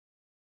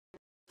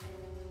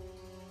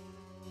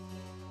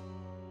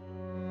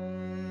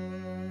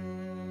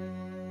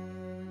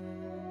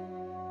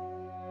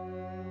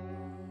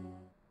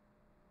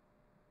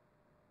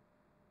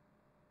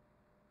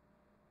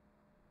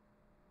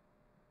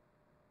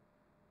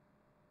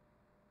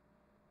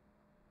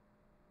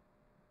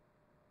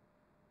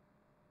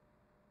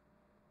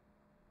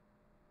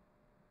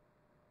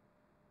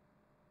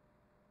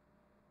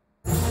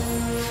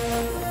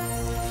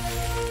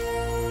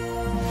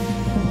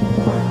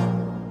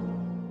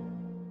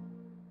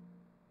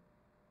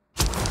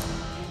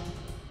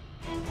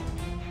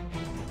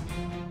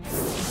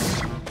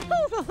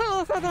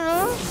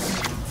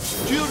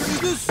Children, is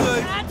this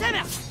safe?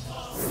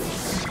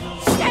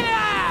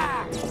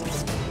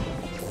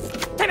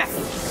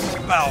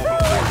 Bow.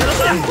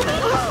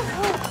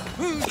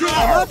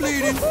 Am I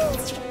bleeding?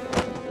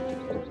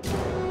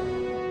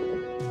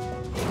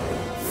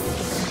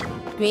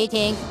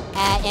 Greetings,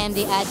 I am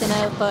the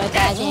Arsenal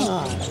 4000.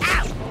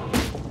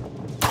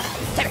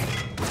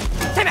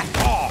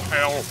 Oh,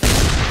 hell.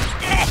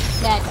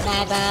 That's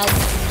my boss.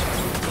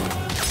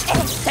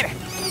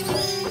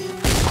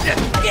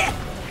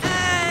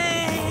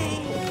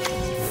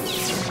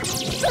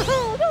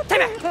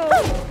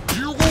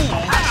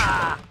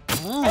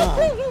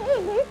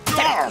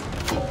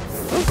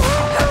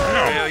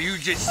 Well, you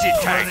just sit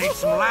tight. Need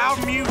some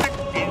loud music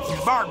and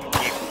some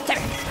barbecue.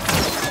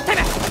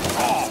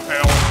 Oh,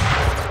 hell.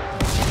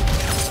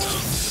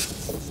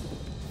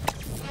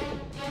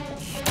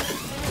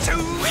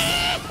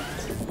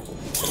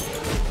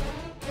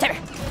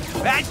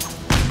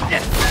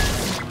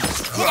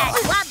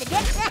 Swap the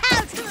dick.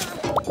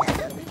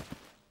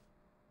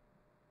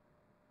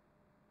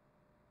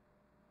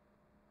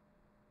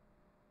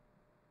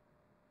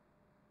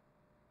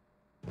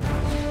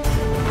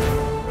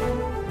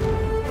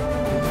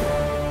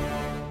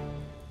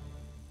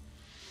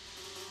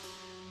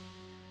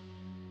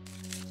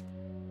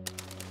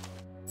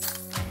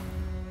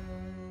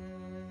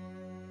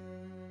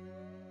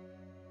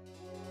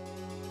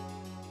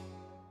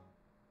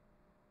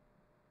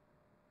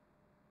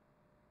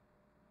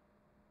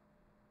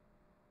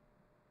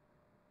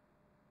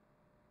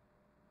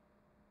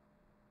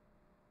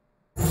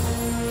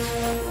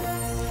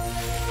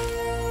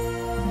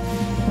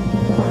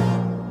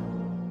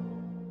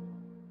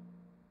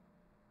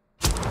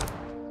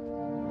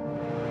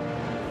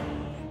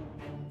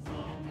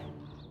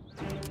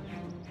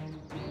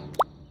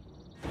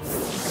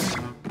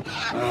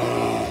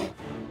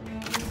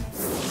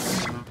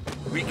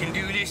 We can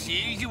do this the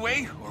easy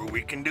way, or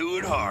we can do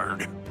it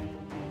hard.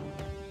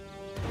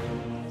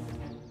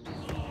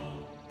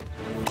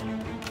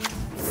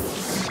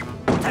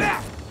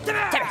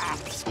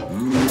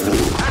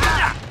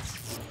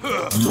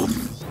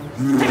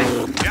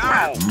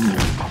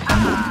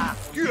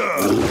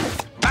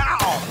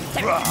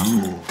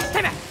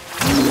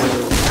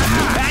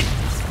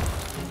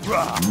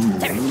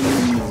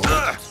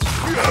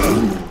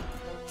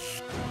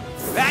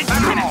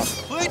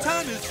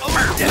 Playtime is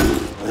over.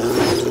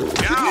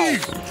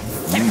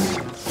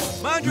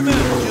 Mind your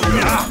manners, children.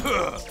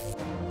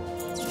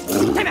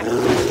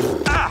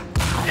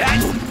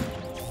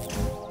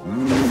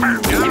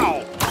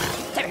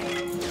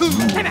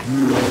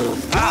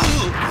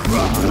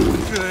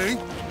 Okay.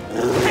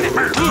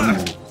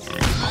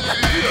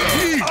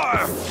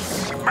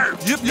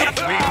 Yep.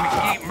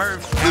 Keep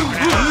Murph.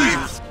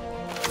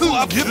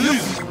 Yep.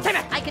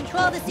 I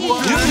control the sea.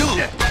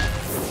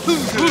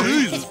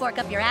 Pitchfork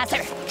up your ass.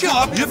 Yep.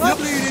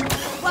 Bleeding.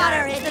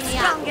 Water is the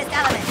strongest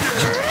element.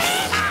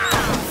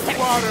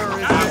 Water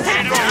is the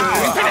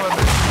strongest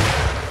element.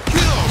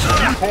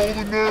 Call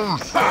the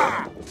nurse.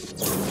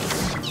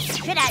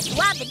 Should I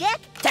swab the dick?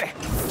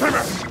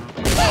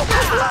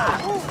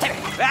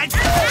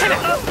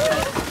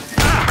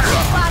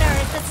 Water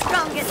is the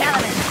strongest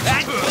element.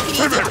 Take it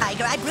easy,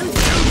 Tiger. I bruised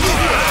you.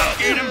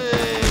 Get him.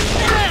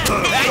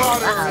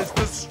 Water is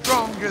the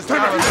strongest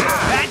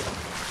element.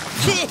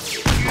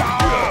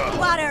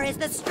 Water is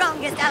the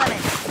strongest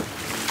element.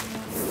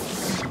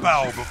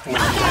 Bow before.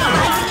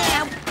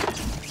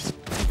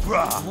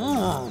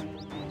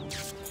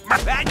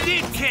 That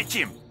did catch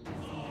him.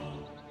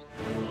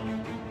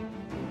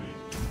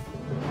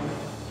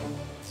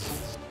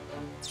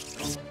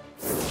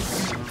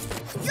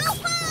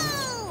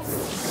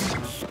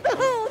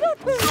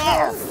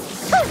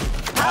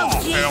 Oh,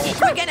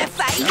 Jesus, we're gonna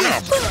fight. Yeah.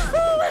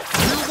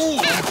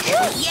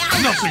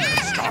 Nothing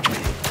can stop me.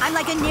 I'm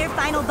like a near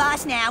final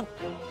boss now.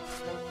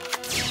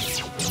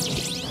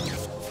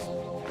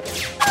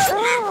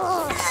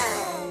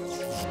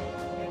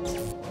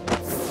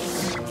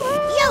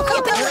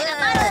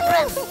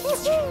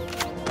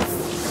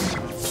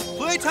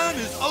 Playtime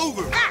is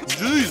over.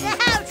 Jesus.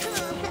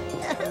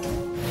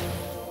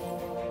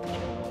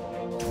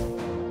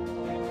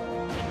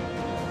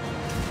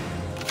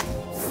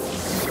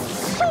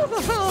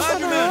 Mind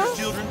your manners,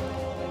 children.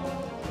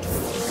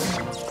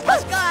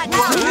 Oh, God, no.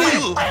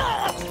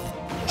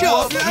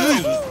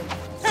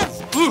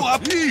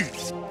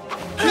 Jesus.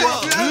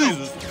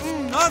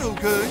 Not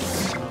okay.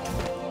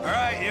 All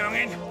right,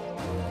 youngin.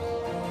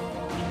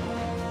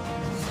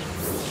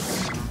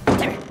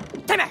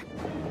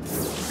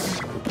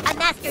 A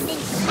master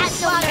ninja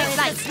has water is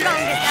the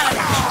strongest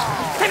element.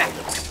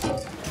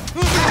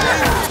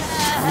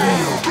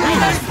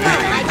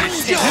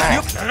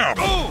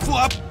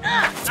 Flop.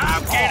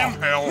 I'll get him.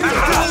 Hell.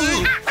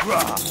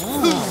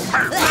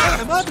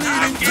 Am I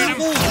bleeding? Get him.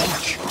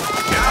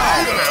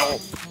 Hell.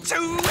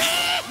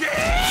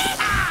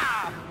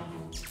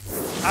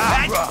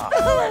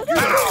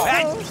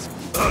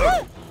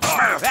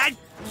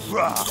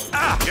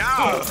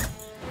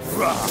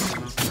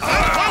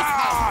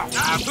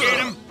 I'll get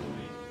him.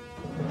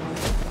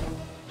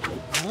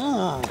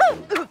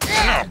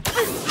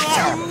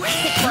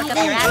 Pitchfork up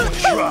your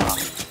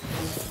ass.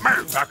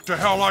 Back to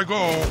hell I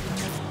go.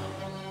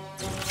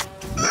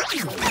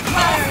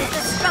 Water is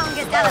the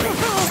strongest element.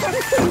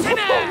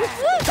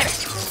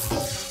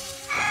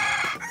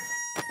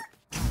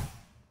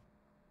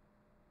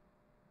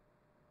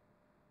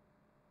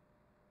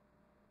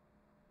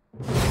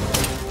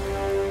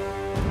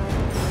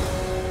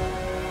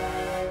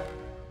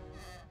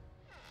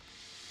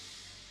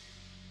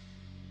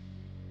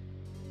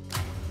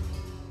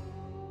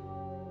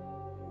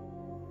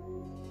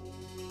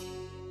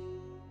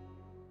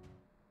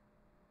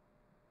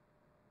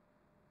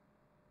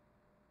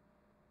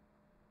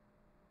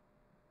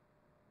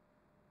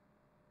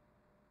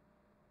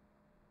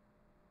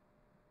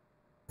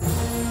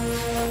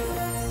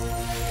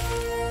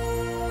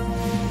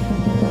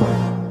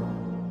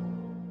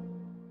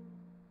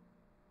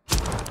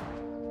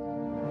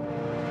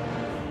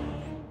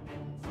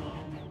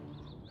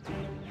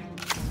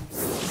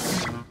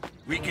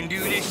 We can do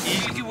this the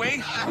easy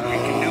way, or we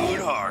can do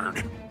it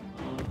hard.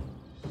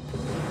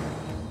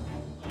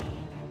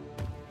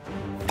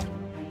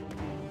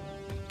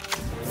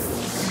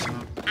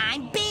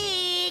 I'm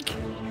big.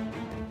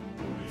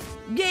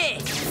 Yeah.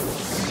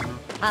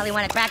 Holly,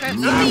 want a cracker?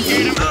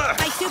 Yippee!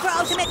 My super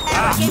ultimate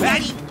power is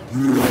ready.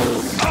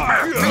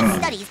 My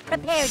studies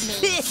prepared me.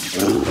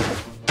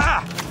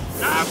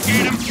 I'll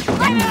get him.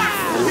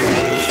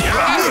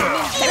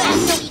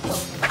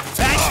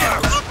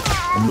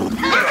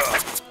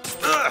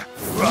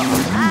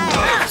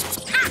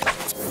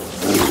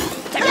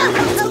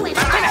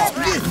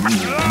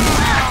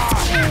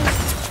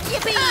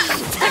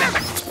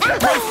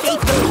 My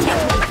faith will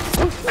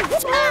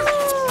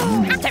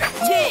protect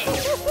me.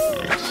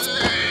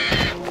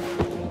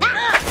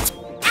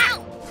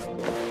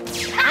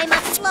 I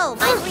must slow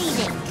my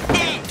breathing.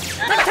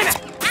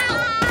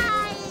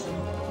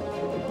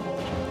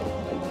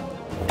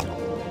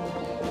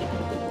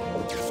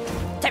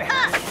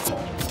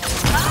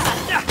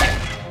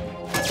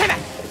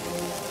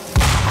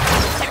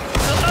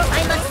 I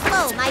must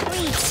slow my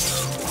breathing.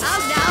 Oh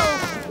no!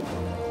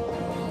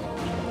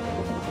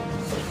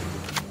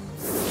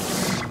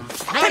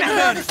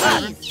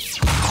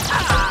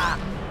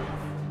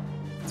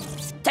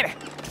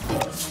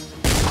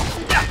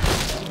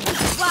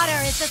 Water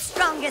is the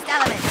strongest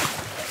element.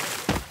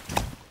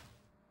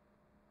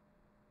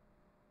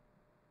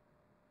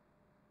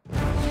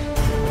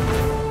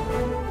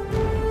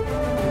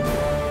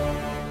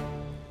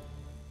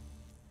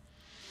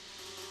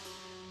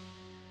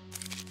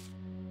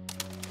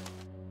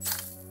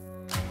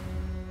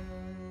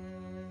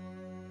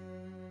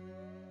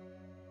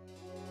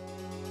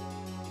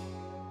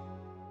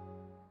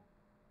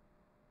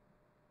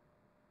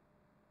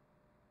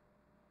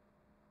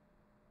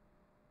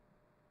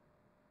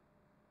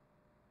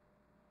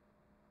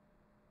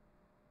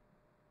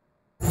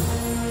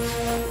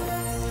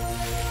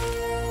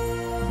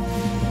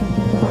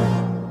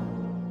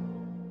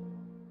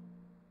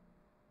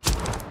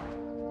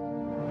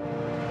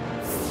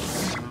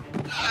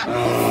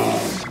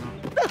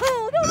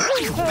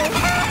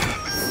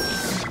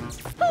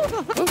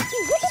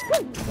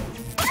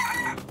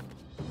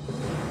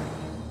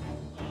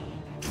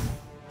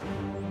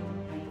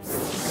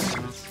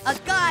 A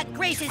god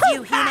graces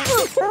you, human.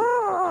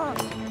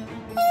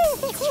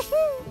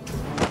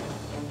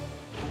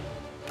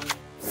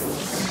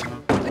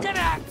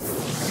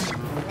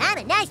 I'm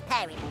a nice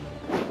pirate.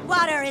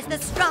 Water is the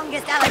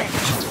strongest element.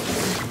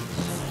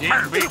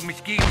 This big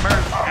mosquito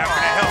bird having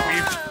to help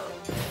you.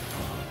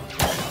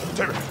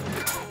 Timmy!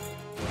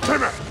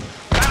 Timmy!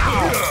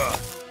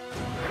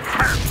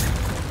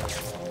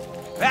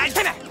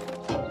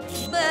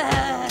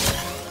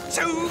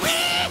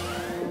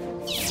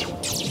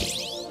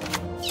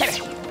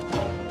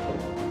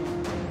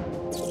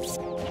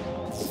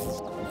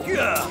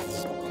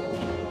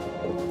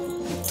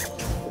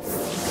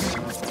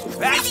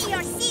 Ready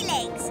your sea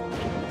legs.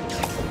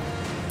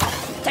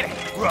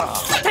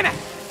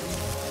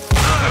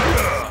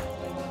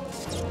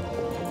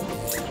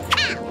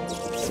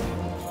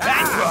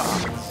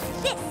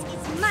 This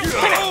is my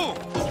turn.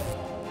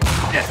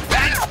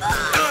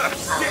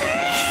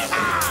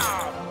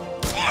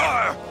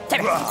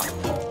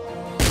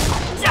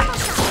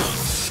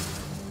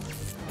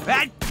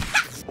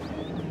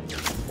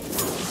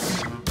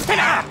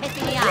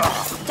 Pissing me off.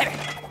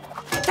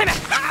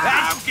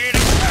 I'll get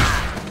him.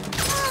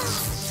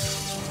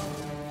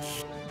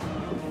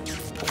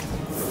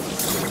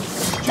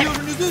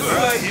 Children of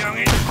Israel!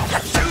 Youngin'.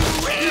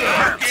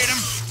 Get